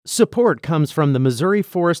Support comes from the Missouri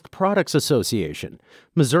Forest Products Association.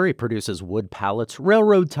 Missouri produces wood pallets,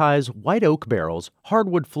 railroad ties, white oak barrels,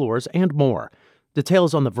 hardwood floors, and more.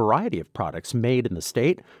 Details on the variety of products made in the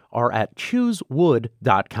state are at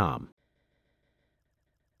choosewood.com.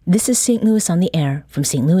 This is St. Louis on the Air from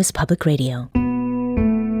St. Louis Public Radio.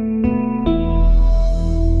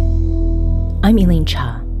 I'm Elaine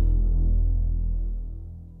Cha.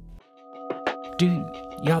 Do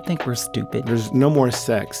y'all think we're stupid? There's no more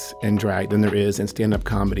sex in drag than there is in stand-up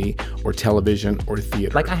comedy or television or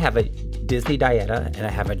theater. Like I have a Disney Dieta and I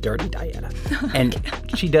have a dirty Dieta. And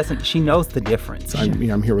she knows the difference.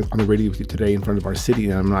 I'm here on the radio with you today in front of our city,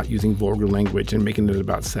 and I'm not using vulgar language and making it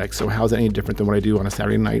about sex. So how is that any different than what I do on a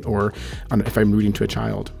Saturday night or if I'm reading to a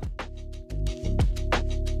child?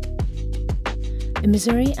 In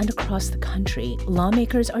Missouri and across the country,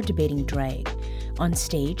 lawmakers are debating drag. On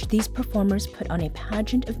stage, these performers put on a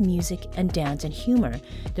pageant of music and dance and humor,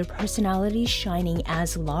 their personalities shining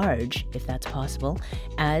as large, if that's possible,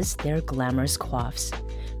 as their glamorous coiffes.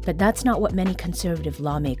 But that's not what many conservative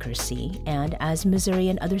lawmakers see, and as Missouri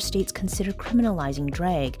and other states consider criminalizing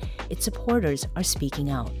drag, its supporters are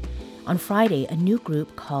speaking out. On Friday, a new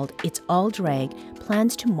group called It's All Drag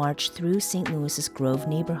plans to march through St. Louis's Grove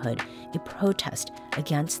neighborhood, a protest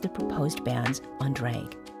against the proposed bans on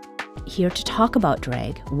drag. Here to talk about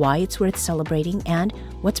drag, why it's worth celebrating, and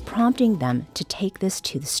what's prompting them to take this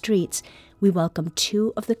to the streets, we welcome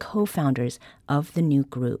two of the co-founders of the new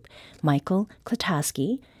group. Michael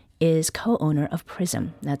Klataske is co-owner of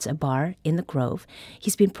Prism. That's a bar in the Grove.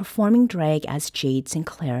 He's been performing drag as Jade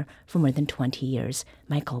Sinclair for more than 20 years.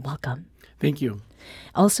 Michael, welcome. Thank you.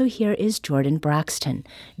 Also here is Jordan Braxton.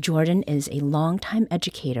 Jordan is a longtime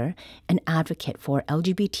educator and advocate for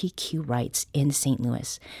LGBTQ rights in St.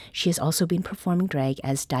 Louis. She has also been performing drag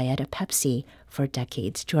as Dieta Pepsi for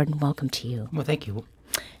decades. Jordan, welcome to you. Well, thank you.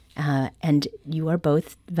 And you are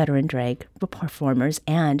both veteran drag performers,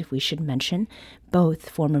 and we should mention both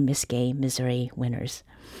former Miss Gay Missouri winners.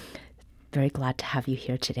 Very glad to have you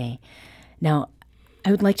here today. Now,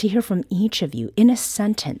 I would like to hear from each of you in a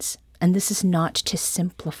sentence. And this is not to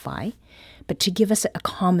simplify, but to give us a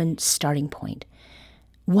common starting point.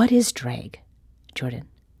 What is drag, Jordan?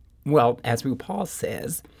 Well, as RuPaul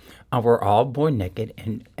says, we're all born naked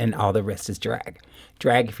and all the rest is drag.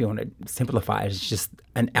 Drag, if you want to simplify it, is just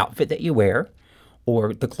an outfit that you wear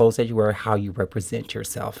or the clothes that you wear, how you represent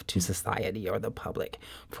yourself to society or the public.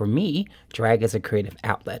 For me, drag is a creative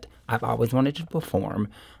outlet. I've always wanted to perform.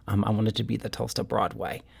 I wanted to be the toast of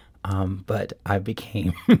Broadway. But I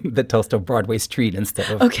became the toast of Broadway Street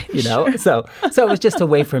instead of, Sure. So it was just a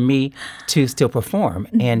way for me to still perform.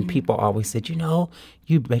 Mm-hmm. And people always said, you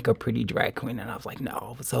make a pretty drag queen. And I was like,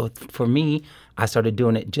 no. So for me, I started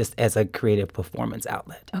doing it just as a creative performance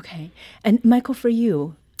outlet. Okay. And Michael, for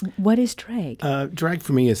you, what is drag? Drag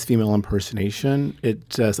for me is female impersonation.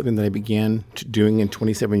 It's something that I began doing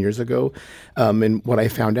 27 years ago. And what I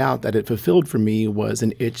found out that it fulfilled for me was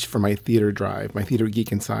an itch for my theater drive, my theater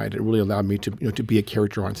geek inside. It really allowed me to be a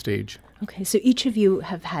character on stage. Okay, so each of you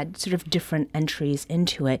have had sort of different entries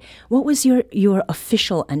into it. What was your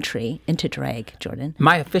official entry into drag, Jordan?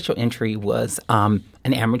 My official entry was an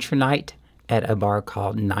amateur night at a bar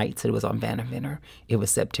called Nights. It was on Vanderventer. It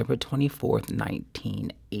was September 24th,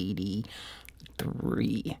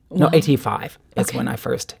 1983. Wow. No, 85 is when I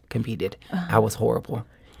first competed. I was horrible.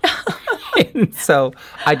 And so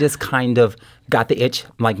I just kind of got the itch.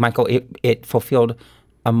 Like Michael, it fulfilled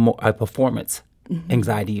a performance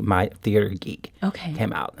anxiety. My theater geek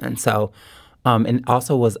came out. And so, and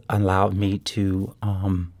also was allowed me to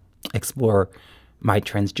explore my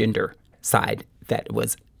transgender side that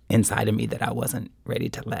was inside of me that I wasn't ready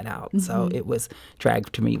to let out. Mm-hmm. So it was,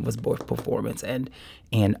 drag to me was both performance and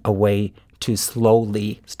a way to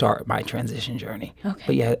slowly start my transition journey. Okay.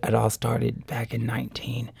 But yeah, it all started back in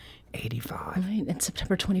 1985. Right, and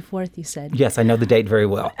September 24th, you said. Yes, I know the date very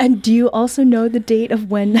well. And do you also know the date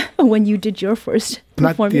of when you did your first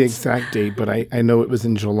performance? Not the exact date, but I know it was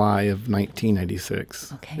in July of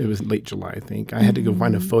 1996. Okay. It was late July, I think. I had to go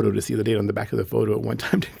find a photo to see the date on the back of the photo at one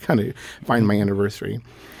time to kind of find my anniversary.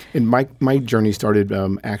 And my journey started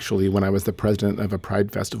actually when I was the president of a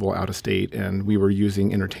Pride Festival out of state, and we were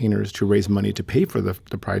using entertainers to raise money to pay for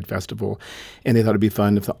the Pride Festival. And they thought it'd be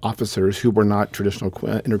fun if the officers who were not traditional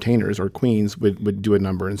entertainers or queens would do a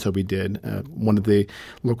number, and so we did. One of the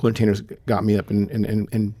local entertainers got me up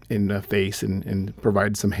in the face and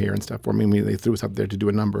provided some hair and stuff for me. They threw us up there to do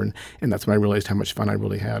a number, and that's when I realized how much fun I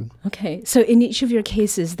really had. Okay, so in each of your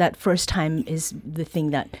cases, that first time is the thing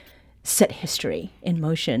that set history in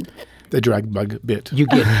motion. The drag bug bit. You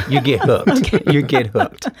get hooked. Okay. You get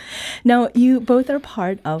hooked. Now, you both are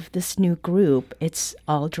part of this new group. It's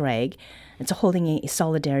All Drag. It's holding a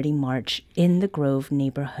solidarity march in the Grove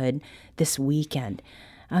neighborhood this weekend.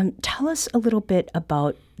 Tell us a little bit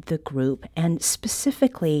about the group and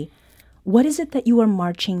specifically, what is it that you are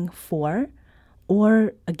marching for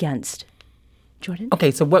or against? Jordan?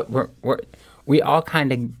 Okay, so what we all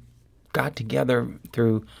kind of got together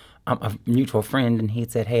through a mutual friend, and he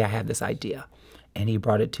said, "Hey, I have this idea," and he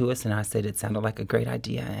brought it to us, and I said it sounded like a great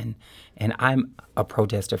idea, and I'm a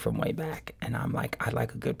protester from way back, and I'm like, I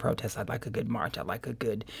like a good protest, I like a good march, I like a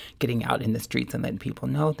good getting out in the streets and letting people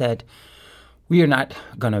know that we are not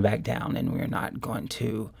going to back down, and we're not going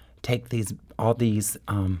to take all these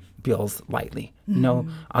bills lightly. Mm-hmm. No,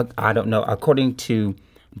 I don't know. According to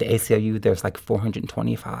the ACLU, there's like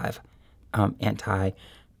 425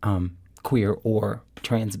 anti-queer or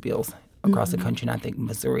trans bills across the country, and I think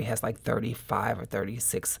Missouri has like 35 or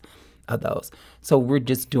 36 of those. So we're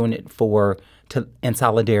just doing it in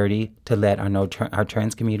solidarity to let our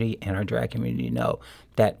trans community and our drag community know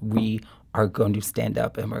that we are going to stand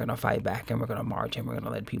up and we're going to fight back and we're going to march and we're going to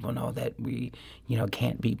let people know that we,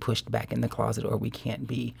 can't be pushed back in the closet or we can't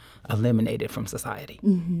be eliminated from society.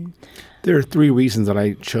 Mm-hmm. There are 3 reasons that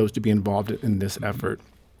I chose to be involved in this effort.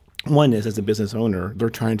 One is, as a business owner, they're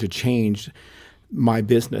trying to change my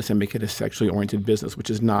business and make it a sexually oriented business, which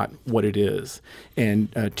is not what it is.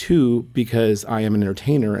 And 2, because I am an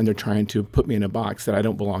entertainer and they're trying to put me in a box that I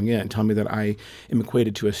don't belong in, tell me that I am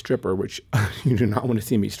equated to a stripper, which you do not want to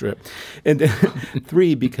see me strip. And then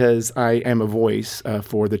 3, because I am a voice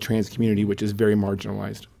for the trans community, which is very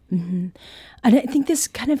marginalized. Mm-hmm. And I think this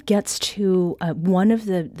kind of gets to one of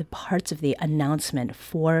the parts of the announcement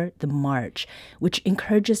for the march, which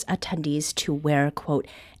encourages attendees to wear, quote,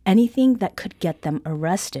 anything that could get them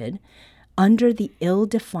arrested under the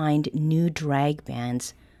ill-defined new drag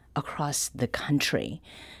bans across the country.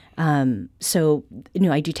 So,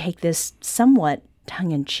 I do take this somewhat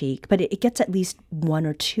tongue-in-cheek, but it gets at least 1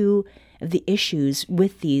 or 2 of the issues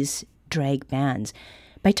with these drag bans.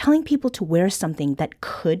 By telling people to wear something that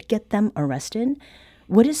could get them arrested,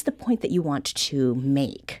 what is the point that you want to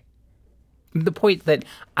make? The point that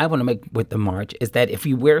I want to make with the march is that if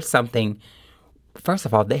you wear something, first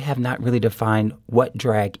of all, they have not really defined what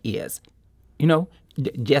drag is.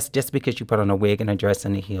 Just because you put on a wig and a dress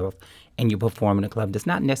and a heels and you perform in a club does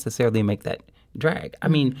not necessarily make that drag. I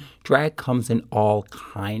mean, drag comes in all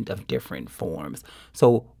kind of different forms.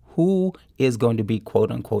 So who is going to be,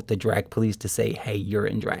 quote unquote, the drag police to say, hey, you're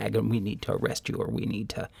in drag and we need to arrest you or we need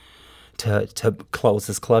to close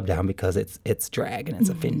this club down because it's drag and it's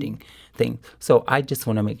offending thing. So I just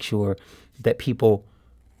want to make sure that people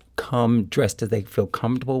come dressed as they feel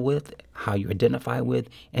comfortable with, how you identify with,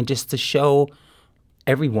 and just to show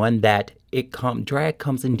everyone that drag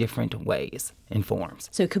comes in different ways and forms.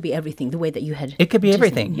 So it could be everything, the way that you had. It could be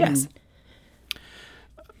everything, yes.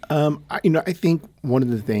 I think one of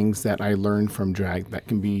the things that I learned from drag that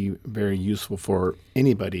can be very useful for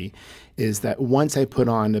anybody is that once I put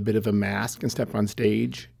on a bit of a mask and stepped on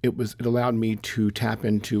stage, it allowed me to tap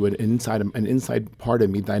into an inside part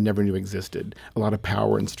of me that I never knew existed. A lot of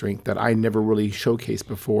power and strength that I never really showcased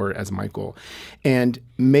before as Michael. And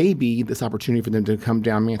maybe this opportunity for them to come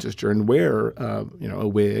down Manchester and wear a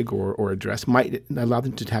wig or a dress might allow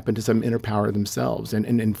them to tap into some inner power themselves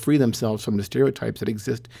and free themselves from the stereotypes that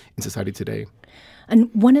exist in society today.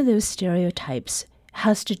 And one of those stereotypes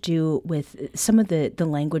has to do with some of the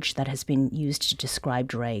language that has been used to describe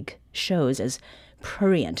drag shows as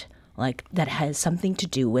prurient, like that has something to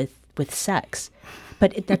do with sex.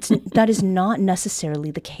 But that is not necessarily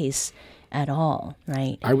the case at all,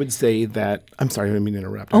 right? I would say that, I'm sorry, I didn't mean to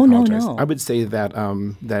interrupt. I apologize. No. I would say that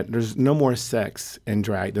that there's no more sex in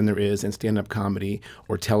drag than there is in stand-up comedy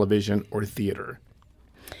or television or theater.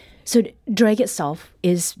 So drag itself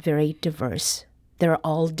is very diverse. There are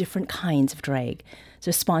all different kinds of drag.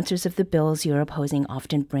 So sponsors of the bills you're opposing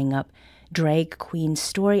often bring up drag queen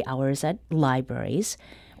story hours at libraries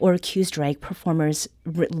or accuse drag performers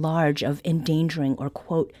writ large of endangering or,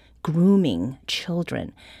 quote, grooming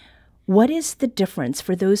children. What is the difference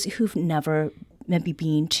for those who've never maybe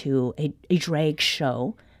been to a drag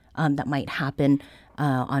show that might happen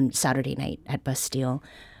on Saturday night at Bastille?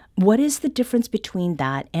 What is the difference between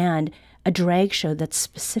that and a drag show that's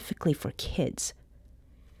specifically for kids?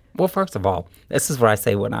 Well, first of all, this is what I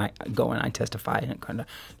say when I go and I testify. And kind of,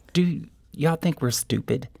 do y'all think we're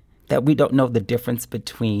stupid? That we don't know the difference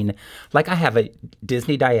between, like I have a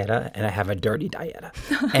Disney Dieta and I have a dirty Dieta.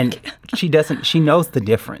 And she knows the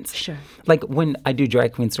difference. Sure. Like when I do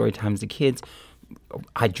drag queen story times to kids,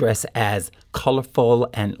 I dress as colorful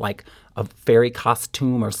and like a fairy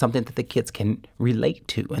costume or something that the kids can relate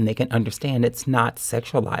to and they can understand. It's not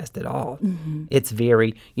sexualized at all. It's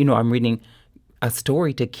very, I'm reading a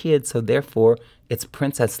story to kids, so therefore it's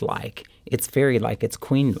princess-like, it's fairy-like, it's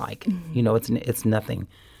queen-like. It's nothing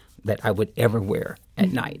that I would ever wear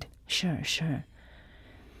at night. Sure.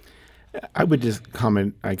 I would just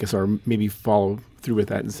comment, I guess, or maybe follow through with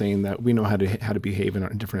that and saying that we know how to behave in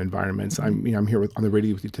different environments. I'm here on the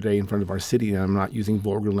radio with you today in front of our city, and I'm not using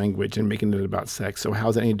vulgar language and making it about sex. So how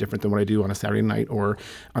is that any different than what I do on a Saturday night or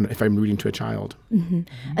if I'm reading to a child?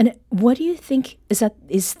 And what do you think is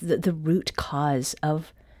the root cause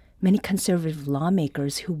of many conservative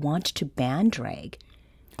lawmakers who want to ban drag?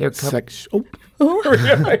 Sex. Go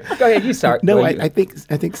ahead, you start. No, I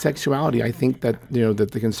think sexuality. I think that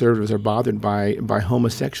that the conservatives are bothered by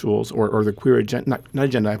homosexuals or the queer agenda. Not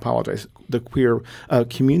agenda. I apologize. The queer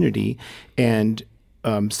community, and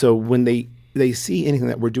so when they see anything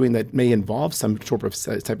that we're doing that may involve some sort of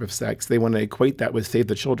type of sex, they want to equate that with Save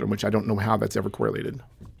the Children, which I don't know how that's ever correlated.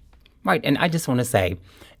 Right, and I just want to say,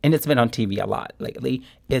 and it's been on TV a lot lately,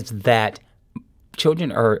 is that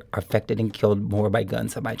children are affected and killed more by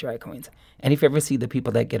guns than by drag queens. And if you ever see the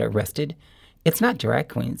people that get arrested, it's not drag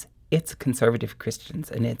queens, it's conservative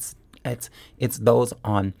Christians, and it's those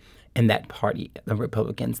in that party, the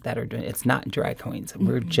Republicans, that are doing it. It's not drag queens.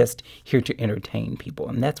 We're just here to entertain people,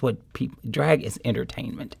 and that's what drag is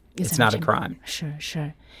entertainment. It's not a crime.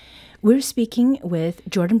 Sure. We're speaking with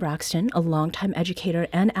Jordan Braxton, a longtime educator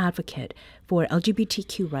and advocate for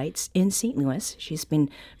LGBTQ rights in St. Louis. She's been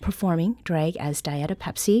performing drag as Dieta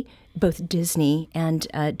Pepsi, both Disney and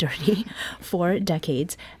Dirty, for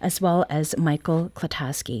decades, as well as Michael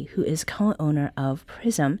Klataske, who is co-owner of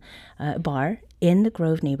Prism Bar in the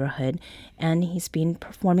Grove neighborhood, and he's been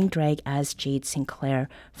performing drag as Jade Sinclair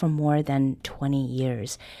for more than 20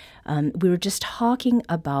 years. We were just talking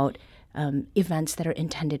about events that are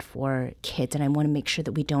intended for kids, and I want to make sure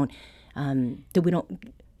that we don't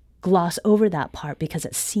gloss over that part, because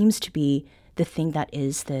it seems to be the thing that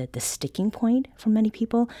is the sticking point for many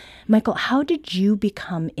people. Michael, how did you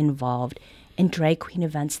become involved in drag queen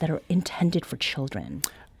events that are intended for children?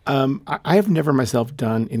 I have never myself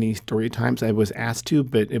done any story times. I was asked to,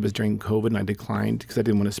 but it was during COVID, and I declined because I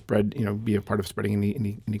didn't want to spread, be a part of spreading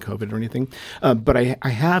any COVID or anything. But I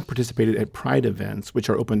have participated at Pride events, which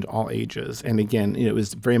are open to all ages. And again, it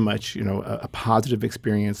was very much, a positive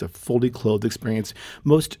experience, a fully clothed experience.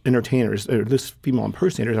 Most entertainers, or at least female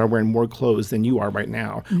impersonators, are wearing more clothes than you are right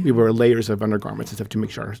now. We wear layers of undergarments and stuff to make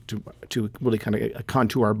sure to really kind of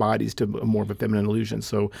contour our bodies to more of a feminine illusion.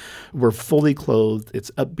 So we're fully clothed.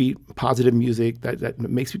 It's upbeat, positive music that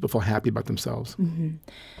makes people feel happy about themselves.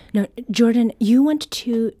 Now, Jordan, you went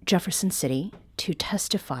to Jefferson City to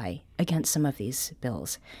testify against some of these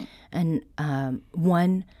bills. And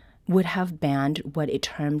one would have banned what it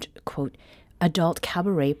termed, quote, adult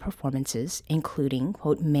cabaret performances, including,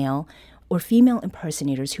 quote, male or female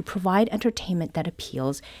impersonators who provide entertainment that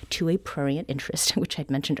appeals to a prurient interest, which I'd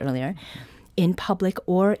mentioned earlier, in public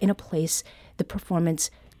or in a place the performance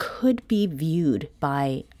could be viewed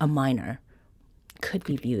by a minor. Could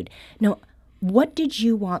be viewed. Now, what did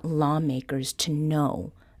you want lawmakers to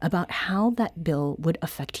know about how that bill would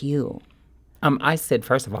affect you? I said,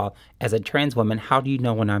 first of all, as a trans woman, how do you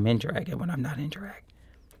know when I'm in drag and when I'm not in drag?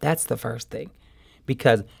 That's the first thing.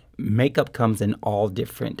 Because makeup comes in all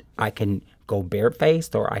different. I can go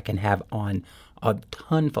barefaced, or I can have on a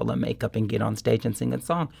ton full of makeup and get on stage and sing a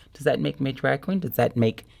song. Does that make me a drag queen? Does that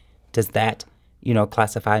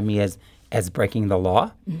classify me as breaking the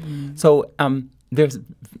law? Mm-hmm. So there's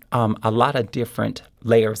a lot of different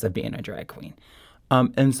layers of being a drag queen.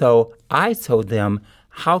 And so I told them,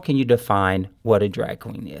 how can you define what a drag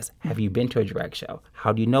queen is? Have you been to a drag show?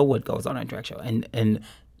 How do you know what goes on a drag show? And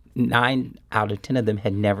 9 out of 10 of them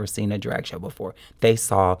had never seen a drag show before. They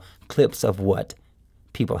saw clips of what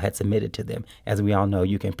people had submitted to them. As we all know,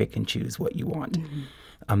 you can pick and choose what you want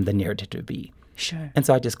the narrative to be. Sure. And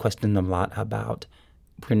so I just questioned them a lot about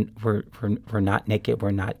we're not naked,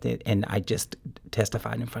 we're not, and I just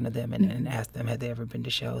testified in front of them and asked them, had they ever been to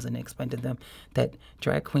shows, and explained to them that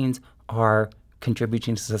drag queens are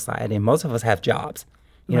contributing to society, and most of us have jobs.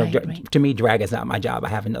 To me, drag is not my job. I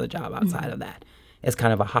have another job outside of that. It's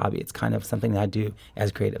kind of a hobby. It's kind of something that I do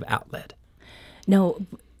as a creative outlet. Now,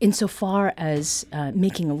 insofar as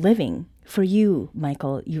making a living, for you,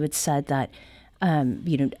 Michael, you had said that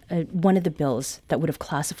one of the bills that would have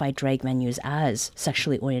classified drag venues as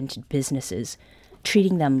sexually oriented businesses,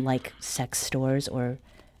 treating them like sex stores or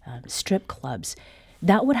strip clubs,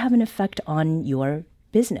 that would have an effect on your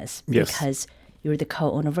business. Yes. Because you're the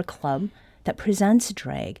co-owner of a club that presents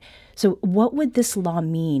drag. So what would this law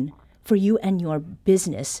mean for you and your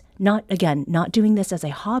business? Not doing this as a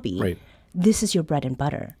hobby. Right. This is your bread and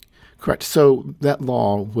butter. Correct. So that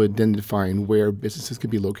law would then define where businesses could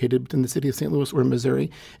be located within the city of St. Louis or Missouri,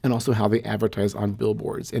 and also how they advertise on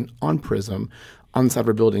billboards. And on Prism, on the side of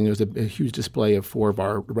our building, there's a huge display of 4 of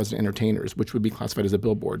our resident entertainers, which would be classified as a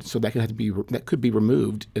billboard. So that could be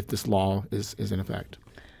removed if this law is in effect.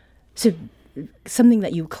 So something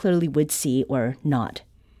that you clearly would see or not.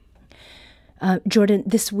 Jordan,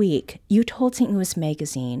 this week, you told St. Louis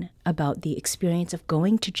Magazine about the experience of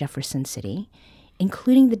going to Jefferson City,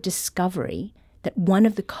 including the discovery that one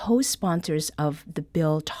of the co-sponsors of the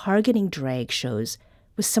bill targeting drag shows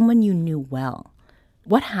was someone you knew well.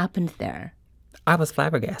 What happened there? I was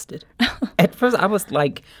flabbergasted. At first, I was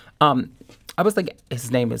like,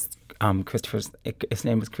 his name is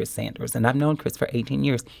Chris Sanders, and I've known Chris for 18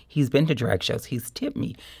 years. He's been to drag shows. He's tipped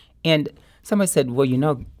me. And somebody said,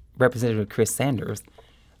 well, Representative Chris Sanders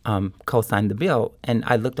co-signed the bill. And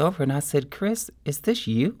I looked over and I said, Chris, is this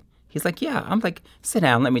you? He's like, yeah. I'm like, sit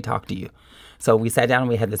down, let me talk to you. So we sat down and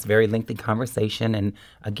we had this very lengthy conversation. And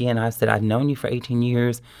again, I said, I've known you for 18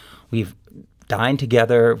 years. We've dined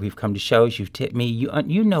together. We've come to shows. You've tipped me.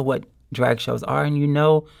 You know what drag shows are, and you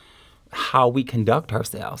know how we conduct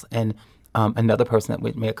ourselves. And another person that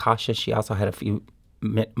with me, Akasha, she also had a few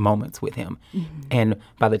moments with him. Mm-hmm. And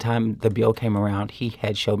by the time the bill came around, he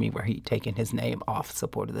had showed me where he'd taken his name off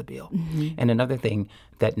support of the bill. Mm-hmm. And another thing,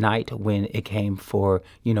 that night when it came for,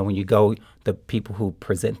 when you go, the people who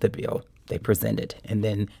present the bill, they present it. And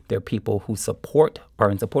then there are people who are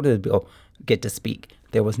in support of the bill get to speak.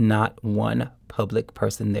 There was not one public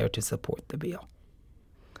person there to support the bill.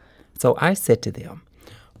 So I said to them,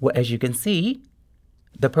 well, as you can see,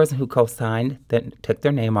 the person who co-signed then took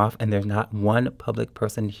their name off, and there's not one public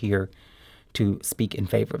person here to speak in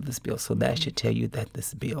favor of this bill. So that should tell you that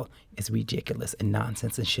this bill is ridiculous and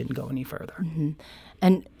nonsense and shouldn't go any further. Mm-hmm.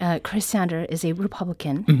 And Chris Sanders is a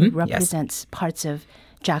Republican who represents parts of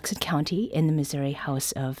Jackson County in the Missouri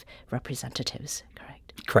House of Representatives,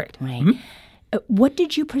 correct? Correct. Right. Mm-hmm. What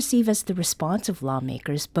did you perceive as the response of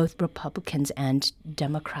lawmakers, both Republicans and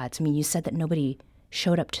Democrats? I mean, you said that nobody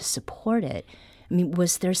showed up to support it. I mean,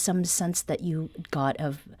 was there some sense that you got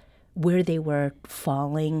of where they were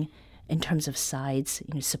falling in terms of sides,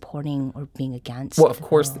 supporting or being against? Well, of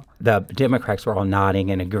course, the Democrats were all nodding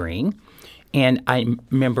and agreeing. And I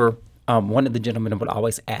remember one of the gentlemen would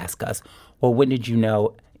always ask us, well, when did you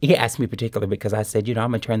know? He asked me particularly because I said,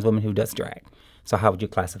 I'm a trans woman who does drag. So how would you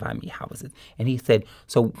classify me? How was it? And he said,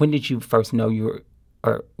 so when did you first know you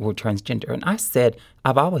were transgender? And I said,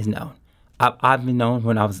 I've always known. I've been known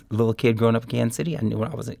when I was a little kid growing up in Kansas City. I knew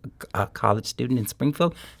when I was a college student in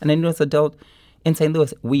Springfield. And I knew as an adult in St.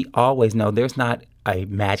 Louis. We always know there's not a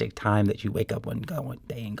magic time that you wake up one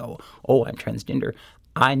day and go, oh, I'm transgender.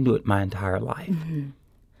 I knew it my entire life. Mm-hmm.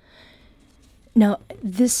 Now,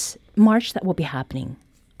 this march that will be happening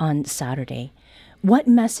on Saturday, what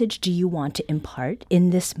message do you want to impart in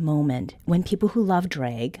this moment when people who love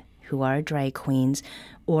drag, who are drag queens,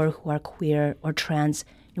 or who are queer or trans,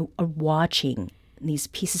 are watching these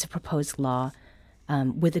pieces of proposed law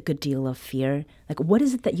with a good deal of fear? Like, what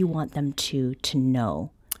is it that you want them to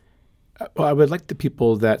know? Well, I would like the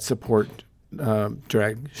people that support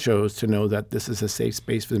drag shows to know that this is a safe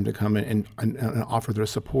space for them to come in and offer their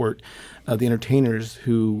support. The entertainers,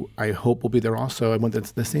 who I hope will be there also, I want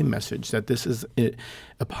the same message, that this is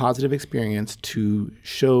a positive experience to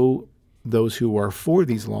show those who are for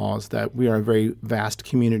these laws that we are a very vast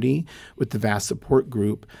community with the vast support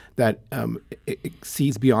group that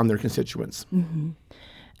exceeds beyond their constituents. Mm-hmm.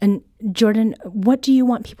 And Jordan, what do you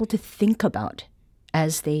want people to think about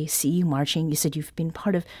as they see you marching? You said you've been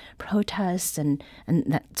part of protests and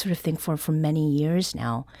that sort of thing for many years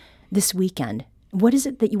now. This weekend, what is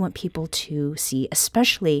it that you want people to see,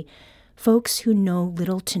 especially folks who know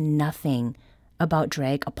little to nothing about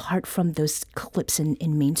drag apart from those clips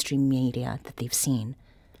in mainstream media that they've seen?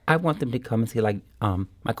 I want them to come and see, like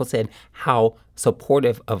Michael said, how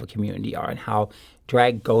supportive of a community are and how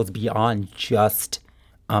drag goes beyond just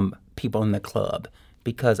people in the club.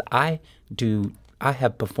 Because I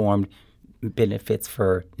have performed benefits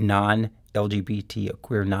for non-LGBT or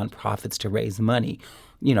queer nonprofits to raise money.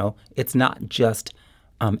 It's not just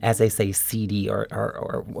as they say, seedy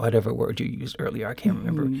or whatever word you used earlier, I can't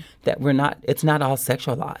remember, that it's not all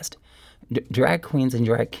sexualized. Drag queens and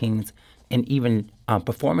drag kings and even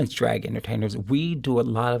performance drag entertainers, we do a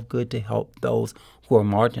lot of good to help those who are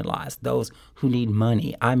marginalized, those who need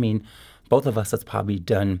money. I mean, both of us has probably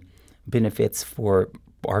done benefits for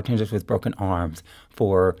bartenders with broken arms,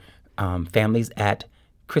 for families at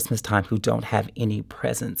Christmas time who don't have any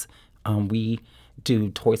presents. We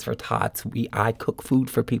do Toys for Tots. I cook food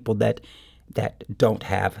for people that don't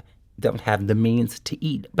have the means to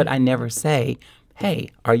eat. But I never say,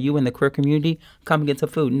 hey, are you in the queer community? Come get some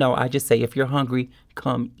food. No, I just say, if you're hungry,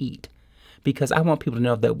 come eat. Because I want people to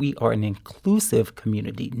know that we are an inclusive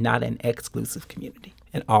community, not an exclusive community,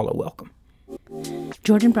 and all are welcome.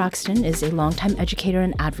 Jordan Braxton is a longtime educator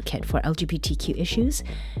and advocate for LGBTQ issues,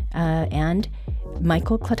 and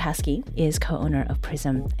Michael Klataske is co-owner of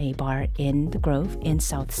Prism, a bar in the Grove in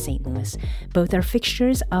South St. Louis. Both are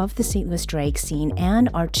fixtures of the St. Louis drag scene and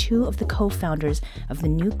are two of the co-founders of the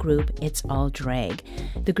new group It's All Drag.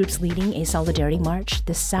 The group's leading a solidarity march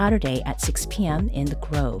this Saturday at 6 p.m. in the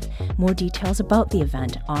Grove. More details about the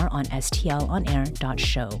event are on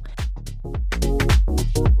stlonair.show.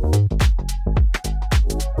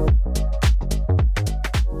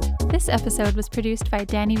 This episode was produced by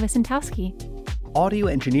Danny Wysentowski. Audio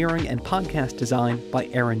engineering and podcast design by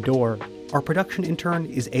Aaron Dorr. Our production intern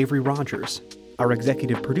is Avery Rogers. Our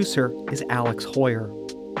executive producer is Alex Hoyer.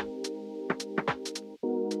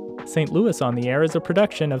 St. Louis on the Air is a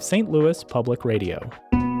production of St. Louis Public Radio.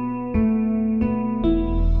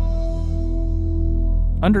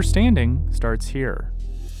 Understanding starts here.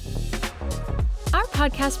 Our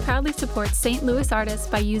podcast proudly supports St. Louis artists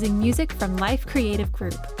by using music from Life Creative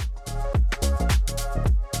Group.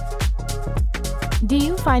 Do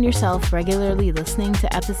you find yourself regularly listening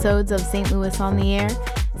to episodes of St. Louis on the Air?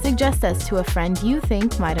 Suggest us to a friend you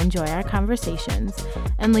think might enjoy our conversations,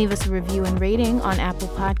 and leave us a review and rating on Apple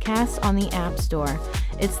Podcasts on the App Store.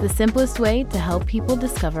 It's the simplest way to help people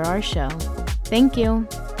discover our show. Thank you.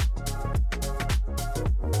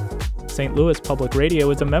 St. Louis Public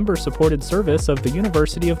Radio is a member-supported service of the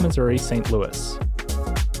University of Missouri St. Louis.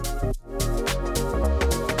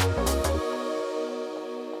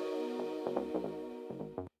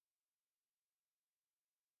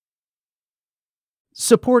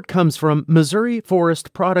 Support comes from Missouri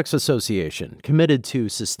Forest Products Association, committed to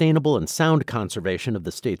sustainable and sound conservation of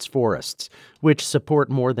the state's forests, which support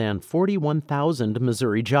more than 41,000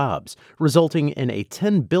 Missouri jobs, resulting in a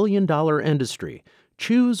 $10 billion industry.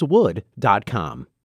 ChooseWood.com.